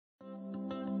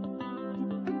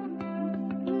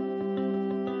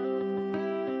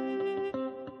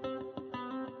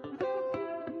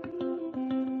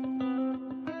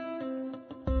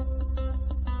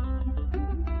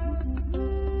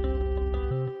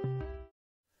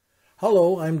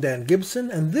Hello, I'm Dan Gibson,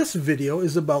 and this video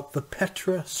is about the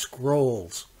Petra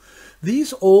scrolls.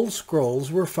 These old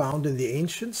scrolls were found in the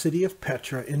ancient city of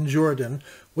Petra in Jordan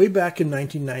way back in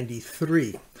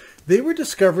 1993. They were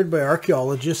discovered by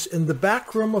archaeologists in the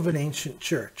back room of an ancient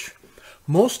church.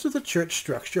 Most of the church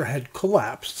structure had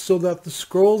collapsed so that the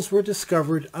scrolls were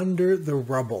discovered under the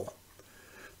rubble.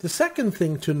 The second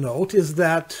thing to note is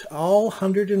that all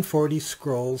 140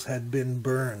 scrolls had been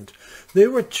burned. They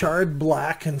were charred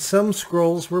black and some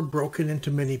scrolls were broken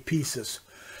into many pieces.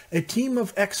 A team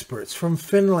of experts from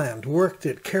Finland worked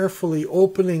at carefully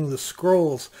opening the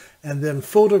scrolls and then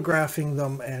photographing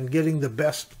them and getting the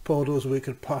best photos we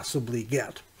could possibly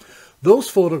get. Those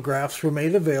photographs were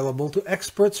made available to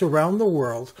experts around the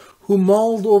world who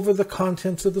mulled over the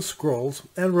contents of the scrolls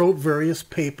and wrote various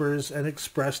papers and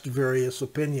expressed various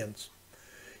opinions.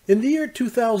 In the year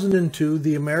 2002,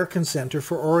 the American Center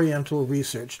for Oriental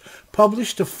Research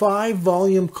published a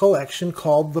 5-volume collection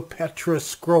called the Petra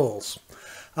Scrolls.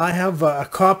 I have a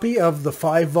copy of the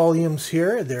 5 volumes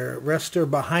here. The rest are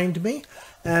behind me.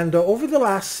 And over the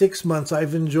last 6 months,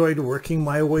 I've enjoyed working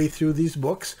my way through these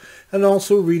books and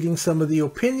also reading some of the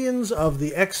opinions of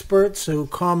the experts who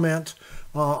comment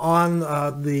on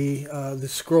the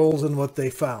scrolls and what they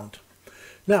found.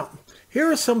 Now,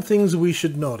 here are some things we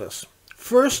should notice.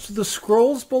 First, the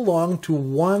scrolls belong to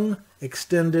one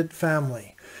extended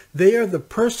family. They are the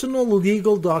personal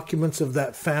legal documents of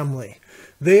that family.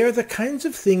 They are the kinds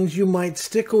of things you might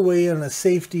stick away in a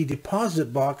safety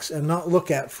deposit box and not look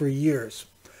at for years.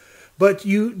 But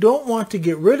you don't want to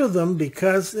get rid of them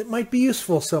because it might be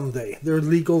useful someday. They're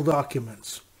legal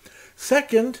documents.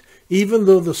 Second, even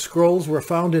though the scrolls were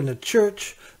found in a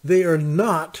church, they are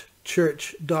not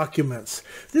church documents.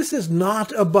 This is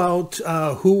not about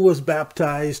who was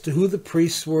baptized, who the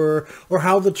priests were, or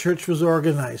how the church was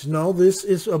organized. No, this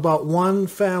is about one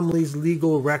family's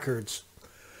legal records.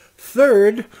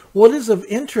 Third, what is of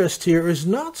interest here is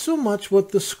not so much what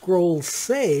the scrolls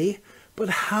say, but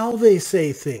how they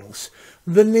say things,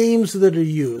 the names that are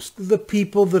used, the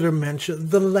people that are mentioned,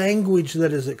 the language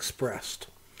that is expressed.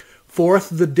 Fourth,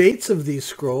 the dates of these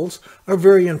scrolls are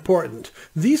very important.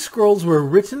 These scrolls were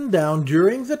written down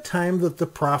during the time that the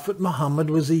Prophet Muhammad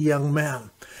was a young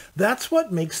man. That's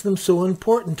what makes them so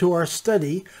important to our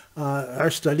study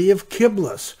of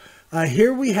Qiblas.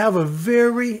 Here we have a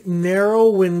very narrow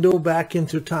window back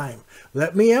into time.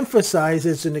 Let me emphasize,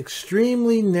 it's an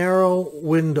extremely narrow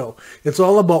window. It's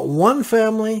all about one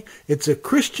family. It's a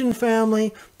Christian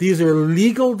family. These are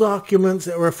legal documents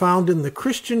that were found in the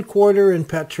Christian quarter in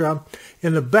Petra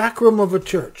in the back room of a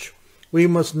church. We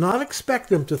must not expect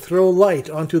them to throw light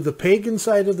onto the pagan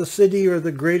side of the city or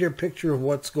the greater picture of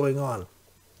what's going on.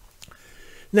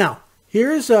 Now,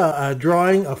 here's a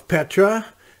drawing of Petra.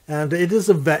 And it is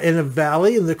in a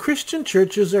valley, and the Christian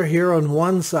churches are here on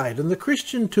one side, and the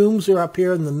Christian tombs are up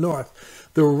here in the north.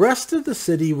 The rest of the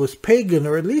city was pagan,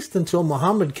 or at least until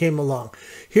Muhammad came along.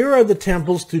 Here are the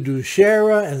temples to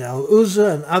Dushera and Al-Uzza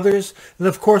and others, and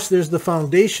of course there's the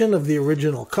foundation of the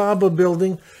original Kaaba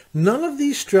building. None of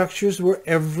these structures were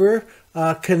ever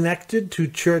connected to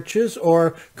churches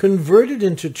or converted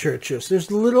into churches.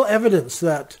 There's little evidence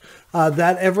that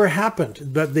that ever happened,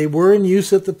 but they were in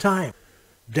use at the time.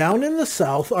 Down in the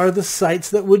south are the sites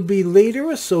that would be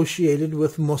later associated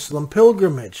with Muslim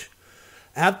pilgrimage.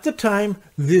 At the time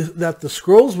that the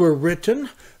scrolls were written,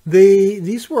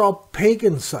 these were all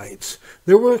pagan sites.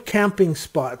 There were camping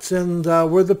spots and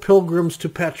where the pilgrims to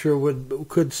Petra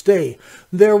could stay.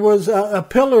 There was a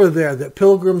pillar there that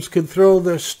pilgrims could throw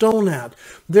their stone at.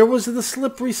 There was the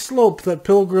slippery slope that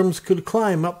pilgrims could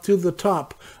climb up to the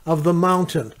top of the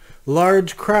mountain.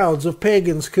 Large crowds of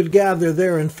pagans could gather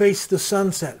there and face the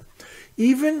sunset.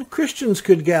 Even Christians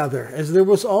could gather, as there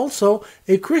was also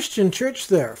a Christian church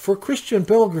there for Christian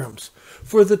pilgrims.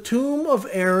 For the tomb of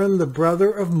Aaron, the brother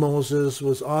of Moses,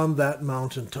 was on that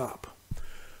mountaintop.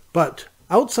 But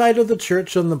outside of the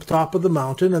church on the top of the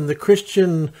mountain and the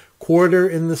Christian quarter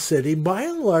in the city, by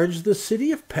and large, the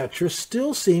city of Petra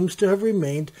still seems to have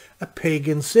remained a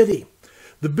pagan city.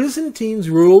 The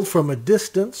Byzantines ruled from a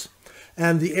distance,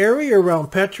 and the area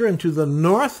around Petra and to the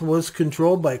north was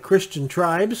controlled by Christian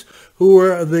tribes who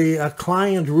were the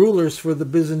client rulers for the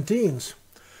Byzantines.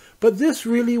 But this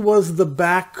really was the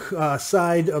back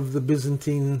side of the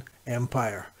Byzantine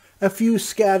Empire. A few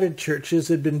scattered churches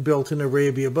had been built in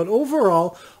Arabia, but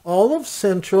overall, all of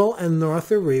Central and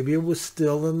North Arabia was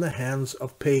still in the hands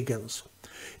of pagans.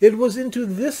 It was into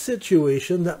this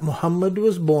situation that Muhammad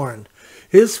was born.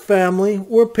 His family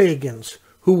were pagans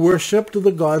who worshipped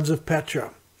the gods of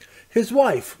Petra. His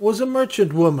wife was a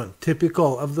merchant woman,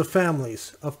 typical of the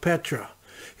families of Petra.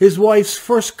 His wife's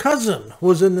first cousin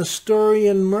was a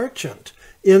Nestorian merchant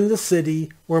in the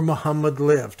city where Muhammad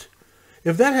lived.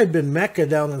 If that had been Mecca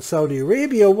down in Saudi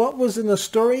Arabia, what was a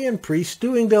Nestorian priest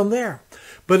doing down there?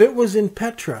 But it was in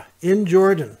Petra, in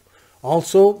Jordan,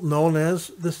 also known as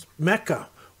the Mecca,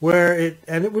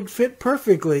 and it would fit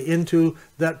perfectly into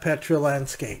that Petra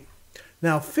landscape.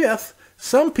 Now, fifth,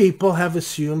 some people have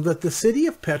assumed that the city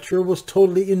of Petra was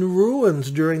totally in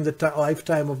ruins during the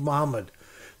lifetime of Muhammad.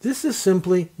 This is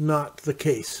simply not the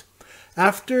case.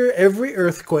 After every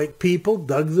earthquake, people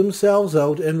dug themselves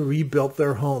out and rebuilt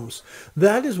their homes.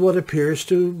 That is what appears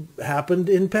to have happened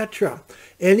in Petra.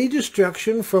 Any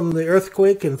destruction from the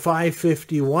earthquake in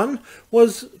 551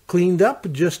 was cleaned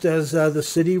up, just as the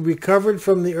city recovered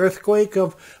from the earthquake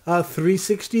of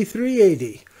 363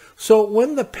 AD. So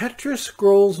when the Petra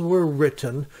scrolls were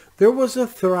written, there was a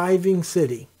thriving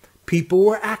city. People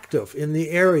were active in the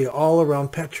area all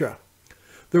around Petra.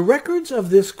 The records of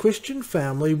this Christian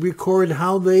family record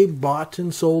how they bought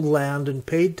and sold land and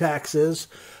paid taxes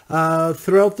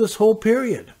throughout this whole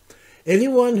period.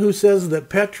 Anyone who says that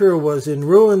Petra was in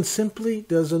ruins simply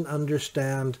doesn't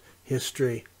understand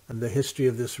history and the history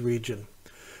of this region.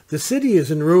 The city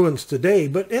is in ruins today,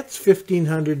 but it's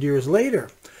 1,500 years later.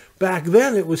 Back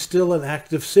then, it was still an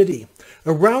active city.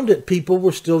 Around it, people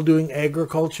were still doing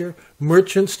agriculture,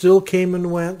 merchants still came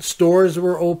and went, stores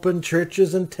were open,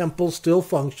 churches and temples still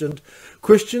functioned.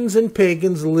 Christians and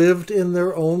pagans lived in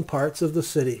their own parts of the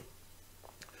city.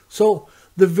 So,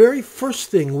 the very first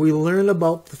thing we learn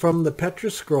about from the Petra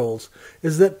scrolls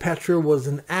is that Petra was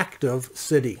an active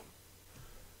city.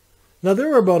 Now, there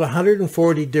were about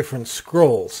 140 different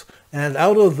scrolls, and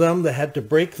out of them, they had to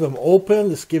break them open.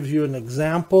 This gives you an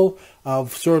example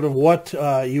of sort of what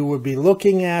you would be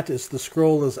looking at as the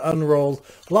scroll is unrolled.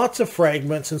 Lots of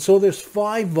fragments, and so there's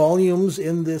 5 volumes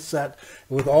in this set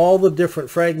with all the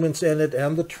different fragments in it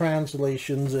and the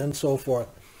translations and so forth.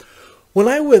 When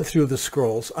I went through the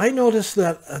scrolls, I noticed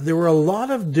that there were a lot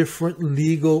of different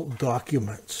legal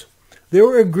documents. There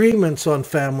were agreements on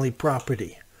family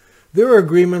property. There were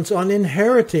agreements on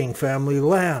inheriting family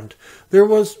land. There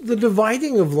was the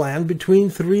dividing of land between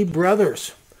 3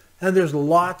 brothers. And there's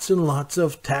lots and lots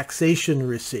of taxation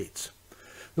receipts.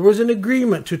 There was an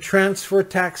agreement to transfer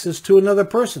taxes to another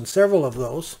person, several of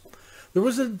those. There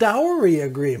was a dowry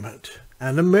agreement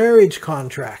and a marriage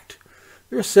contract.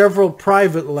 There were several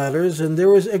private letters, and there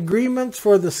was agreements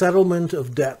for the settlement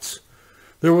of debts.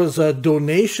 There was a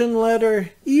donation letter,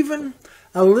 even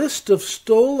a list of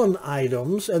stolen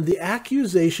items and the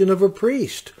accusation of a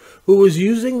priest who was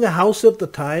using the house at the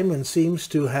time and seems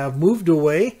to have moved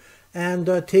away and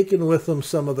taken with him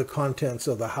some of the contents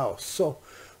of the house. So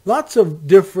lots of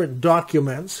different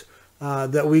documents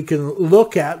that we can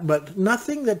look at, but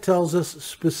nothing that tells us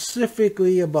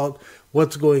specifically about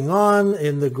what's going on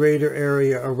in the greater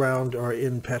area around or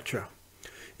in Petra.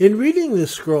 In reading the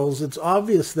scrolls, it's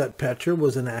obvious that Petra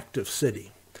was an active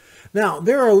city. Now,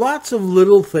 there are lots of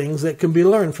little things that can be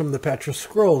learned from the Petra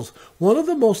scrolls. One of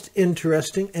the most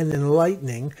interesting and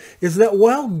enlightening is that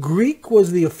while Greek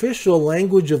was the official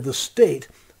language of the state,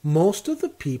 most of the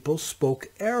people spoke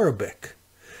Arabic.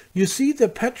 You see, the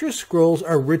Petra scrolls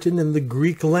are written in the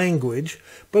Greek language,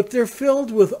 but they're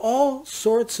filled with all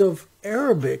sorts of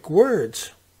Arabic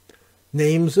words.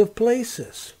 Names of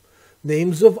places,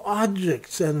 names of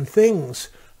objects and things,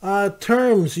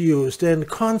 terms used and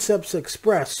concepts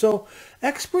expressed. So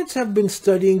experts have been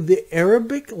studying the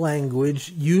Arabic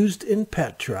language used in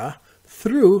Petra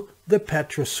through the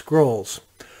Petra scrolls.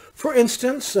 For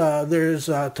instance, there's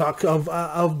talk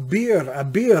of bir, a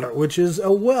bir, which is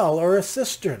a well or a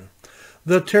cistern.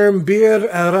 The term bir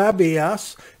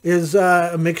Arabias is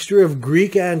a mixture of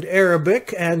Greek and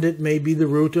Arabic, and it may be the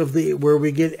root of where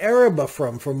we get Araba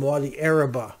from Wadi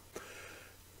Araba.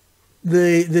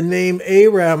 The name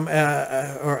Aram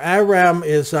or Aram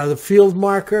is the field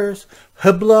markers.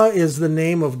 Hibla is the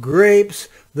name of grapes.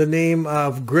 The name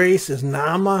of grace is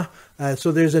Nama.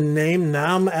 So there's a name,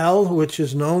 Nam El, which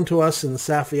is known to us in the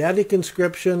Safavidic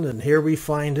inscription, and here we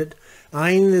find it.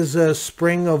 Ain is a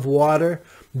spring of water.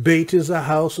 Beit is a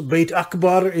house. Beit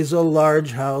Akbar is a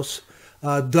large house.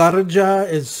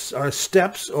 Darja are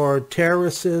steps or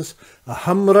terraces.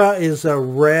 Hamra is a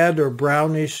red or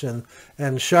brownish, and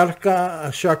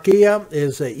Sharqiya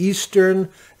is a eastern,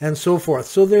 and so forth.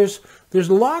 So there's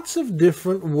lots of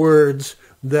different words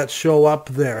that show up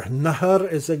there.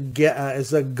 Nahar is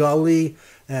a gully,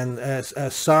 and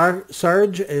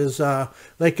Sarj is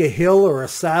like a hill or a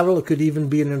saddle. It could even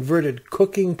be an inverted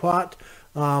cooking pot.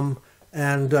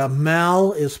 And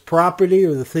Mal is property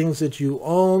or the things that you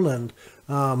own, and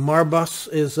Marbas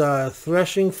is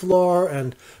threshing floor,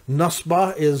 and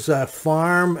Nusba is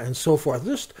farm, and so forth.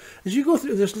 Just as you go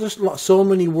through, there's just so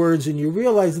many words, and you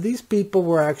realize these people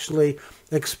were actually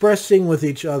expressing with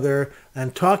each other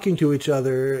and talking to each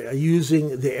other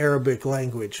using the Arabic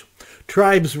language.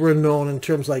 Tribes were known in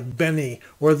terms like Beni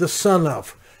or the son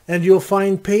of, and you'll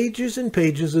find pages and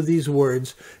pages of these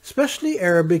words, especially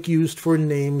Arabic used for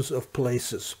names of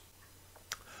places.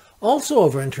 Also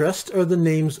of interest are the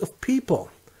names of people.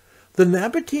 The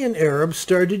Nabatean Arabs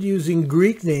started using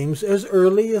Greek names as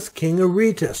early as King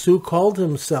Aretas, who called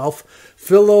himself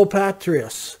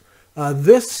Philopatrius.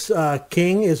 This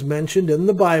king is mentioned in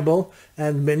the Bible,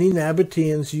 and many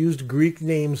Nabateans used Greek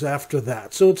names after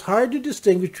that. So it's hard to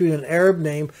distinguish between an Arab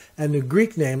name and a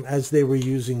Greek name, as they were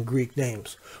using Greek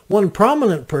names. One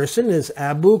prominent person is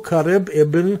Abu Karib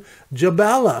ibn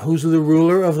Jabala, who's the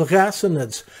ruler of the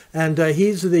Ghassanids, and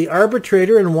he's the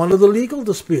arbitrator in one of the legal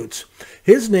disputes.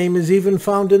 His name is even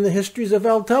found in the histories of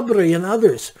Al-Tabri and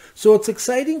others. So it's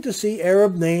exciting to see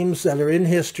Arab names that are in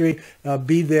history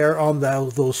be there on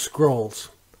those scrolls.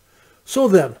 So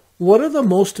then, what are the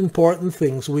most important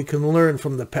things we can learn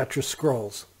from the Petra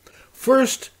scrolls?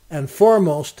 First and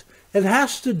foremost, it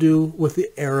has to do with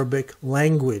the Arabic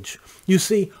language. You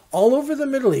see, all over the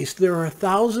Middle East, there are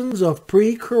thousands of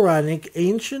pre-Quranic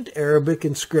ancient Arabic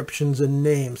inscriptions and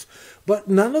names, but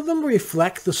none of them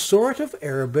reflect the sort of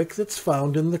Arabic that's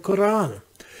found in the Quran.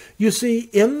 You see,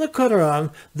 in the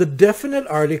Quran, the definite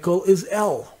article is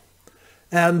el.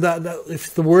 And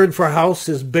if the word for house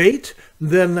is bait,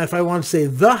 then if I want to say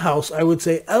the house, I would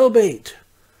say el-bait.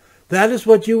 That is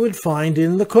what you would find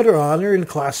in the Quran or in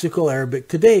classical Arabic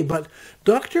today. But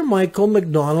Dr. Michael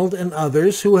MacDonald and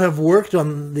others who have worked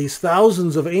on these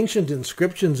thousands of ancient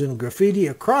inscriptions and graffiti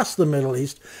across the Middle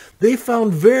East, they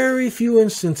found very few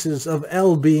instances of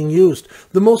el being used.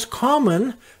 The most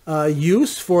common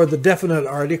use for the definite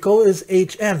article is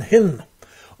hn, hin,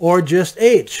 or just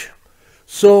h.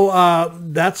 So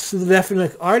that's the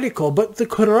definite article, but the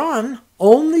Quran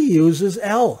only uses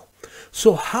el.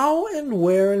 So how and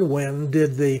where and when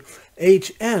did the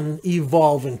HN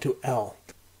evolve into L?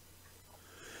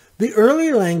 The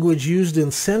early language used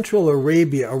in Central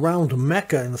Arabia around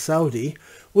Mecca in Saudi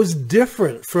was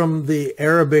different from the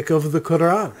Arabic of the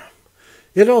Quran.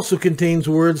 It also contains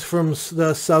words from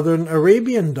the Southern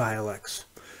Arabian dialects.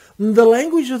 The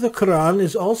language of the Quran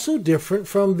is also different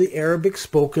from the Arabic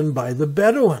spoken by the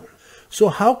Bedouin. So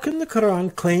how can the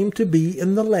Quran claim to be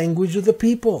in the language of the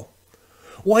people?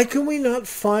 Why can we not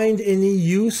find any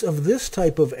use of this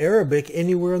type of Arabic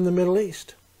anywhere in the Middle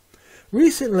East?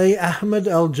 Recently, Ahmed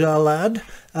Al-Jalad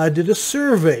did a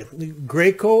survey,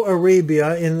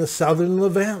 Greco-Arabia in the southern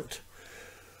Levant.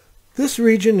 This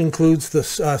region includes the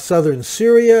southern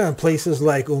Syria and places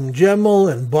like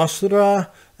Jamel and Basra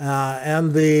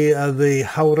and the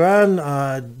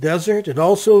Hauran desert. It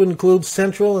also includes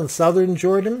central and southern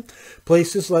Jordan,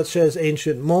 places such as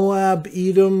ancient Moab,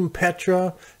 Edom,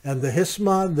 Petra, and the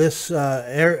Hisma,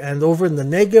 and over in the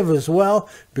Negev as well,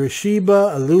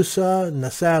 Beersheba, Alusa,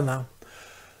 Nasana.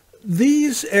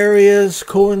 These areas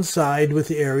coincide with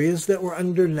the areas that were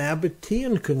under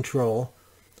Nabatean control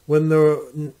when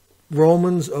the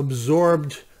Romans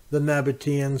absorbed the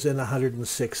Nabateans in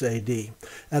 106 AD.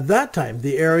 At that time,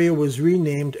 the area was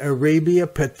renamed Arabia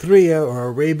Petria, or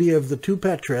Arabia of the Two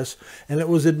Petras, and it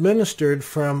was administered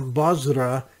from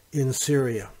Basra in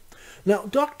Syria. Now,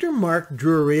 Dr. Mark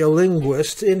Drury, a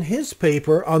linguist, in his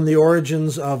paper on the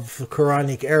origins of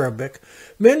Quranic Arabic,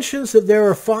 mentions that there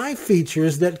are 5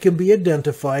 features that can be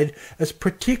identified as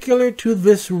particular to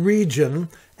this region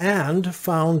and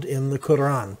found in the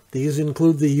Quran. These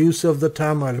include the use of the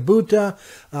ta marbuta,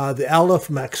 the aleph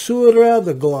maksura,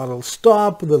 the glottal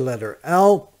stop, the letter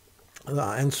L,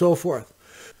 and so forth.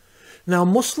 Now,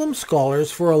 Muslim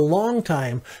scholars for a long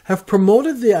time have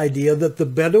promoted the idea that the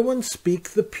Bedouins speak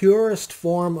the purest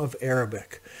form of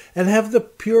Arabic and have the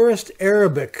purest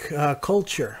Arabic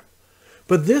culture.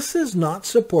 But this is not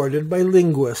supported by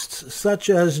linguists such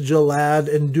as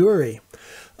Jalad and Duri.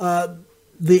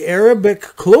 The Arabic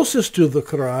closest to the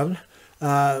Quran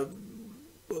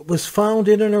was found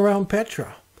in and around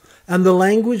Petra, and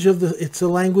it's a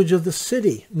language of the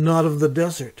city, not of the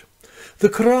desert. The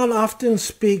Quran often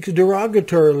speaks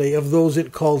derogatorily of those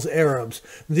it calls Arabs.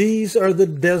 These are the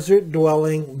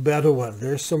desert-dwelling Bedouin.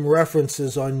 There's some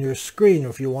references on your screen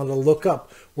if you want to look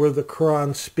up where the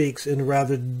Quran speaks in a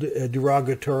rather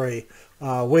derogatory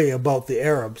way about the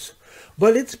Arabs.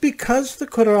 But it's because the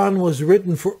Quran was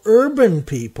written for urban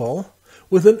people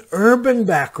with an urban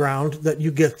background that you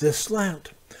get this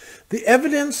slant. The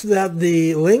evidence that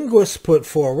the linguists put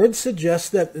forward suggests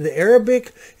that the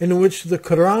Arabic in which the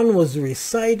Quran was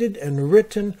recited and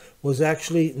written was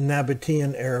actually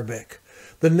Nabatean Arabic.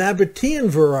 The Nabatean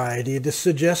variety, it is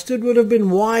suggested, would have been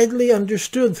widely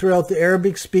understood throughout the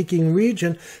Arabic-speaking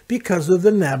region because of the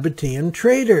Nabatean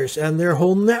traders and their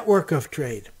whole network of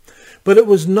trade. But it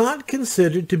was not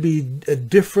considered to be a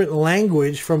different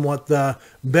language from what the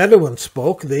Bedouins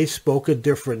spoke. They spoke a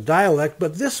different dialect,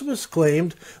 but this was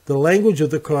claimed, the language of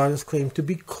the Quran is claimed to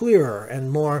be clearer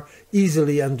and more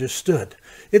easily understood.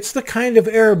 It's the kind of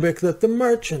Arabic that the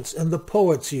merchants and the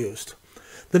poets used.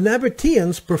 The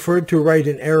Nabateans preferred to write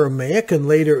in Aramaic and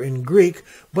later in Greek,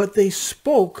 but they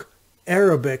spoke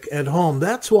Arabic at home.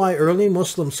 That's why early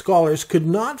Muslim scholars could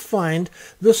not find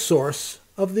the source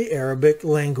of the Arabic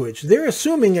language. They're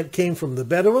assuming it came from the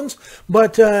Bedouins,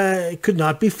 but it could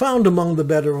not be found among the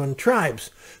Bedouin tribes.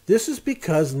 This is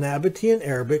because Nabatean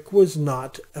Arabic was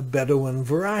not a Bedouin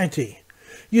variety.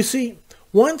 You see,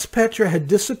 once Petra had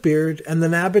disappeared and the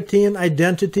Nabatean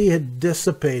identity had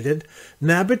dissipated,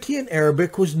 Nabatean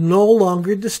Arabic was no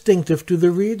longer distinctive to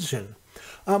the region.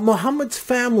 Muhammad's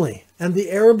family and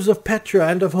the Arabs of Petra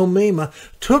and of Homeima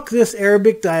took this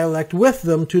Arabic dialect with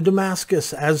them to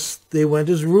Damascus as they went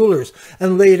as rulers,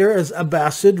 and later as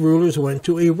Abbasid rulers went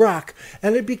to Iraq,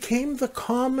 and it became the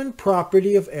common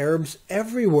property of Arabs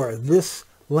everywhere, this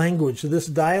language, this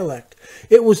dialect.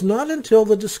 It was not until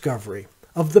the discovery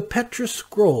of the Petra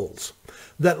scrolls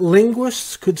that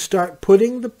linguists could start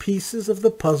putting the pieces of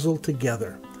the puzzle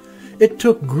together. It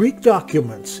took Greek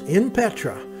documents in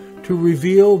Petra to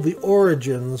reveal the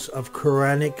origins of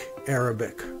Quranic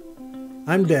Arabic.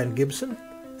 I'm Dan Gibson,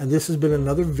 and this has been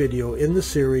another video in the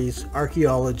series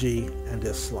Archaeology and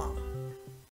Islam.